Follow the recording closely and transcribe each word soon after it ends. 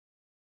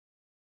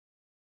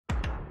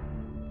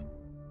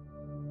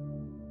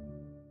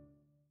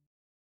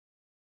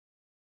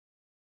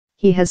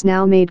he has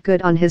now made good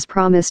on his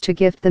promise to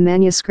gift the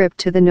manuscript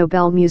to the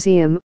Nobel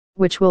Museum,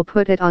 which will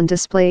put it on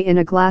display in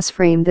a glass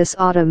frame this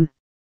autumn.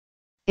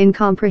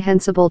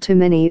 Incomprehensible to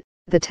many,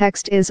 the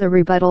text is a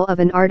rebuttal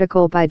of an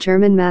article by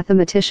German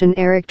mathematician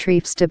Erich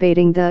Triefs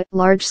debating the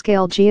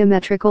large-scale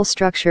geometrical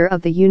structure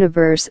of the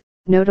universe,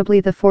 notably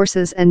the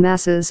forces and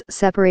masses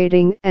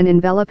separating and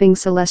enveloping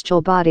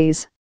celestial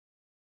bodies.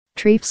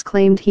 Triefs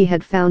claimed he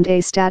had found a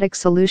static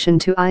solution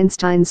to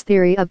Einstein's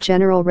theory of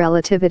general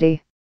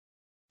relativity.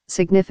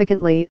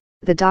 Significantly,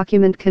 the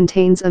document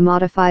contains a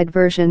modified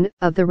version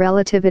of the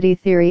relativity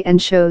theory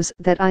and shows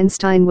that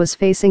Einstein was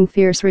facing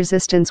fierce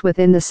resistance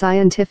within the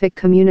scientific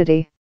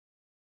community.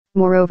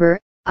 Moreover,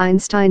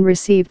 Einstein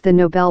received the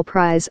Nobel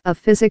Prize of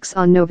Physics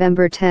on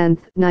November 10,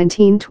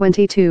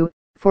 1922,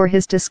 for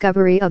his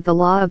discovery of the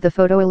law of the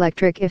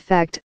photoelectric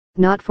effect,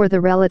 not for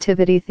the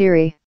relativity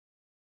theory.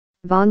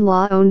 Von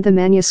Laue owned the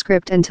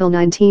manuscript until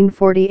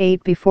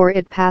 1948 before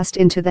it passed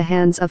into the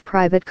hands of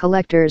private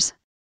collectors.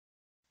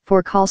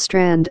 For Karl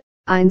Strand,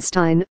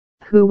 Einstein,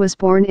 who was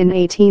born in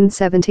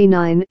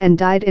 1879 and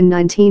died in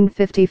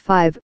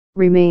 1955,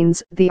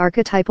 remains the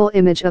archetypal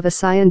image of a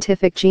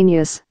scientific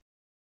genius.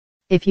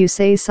 If you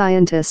say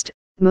scientist,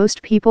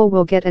 most people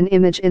will get an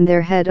image in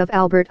their head of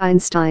Albert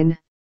Einstein.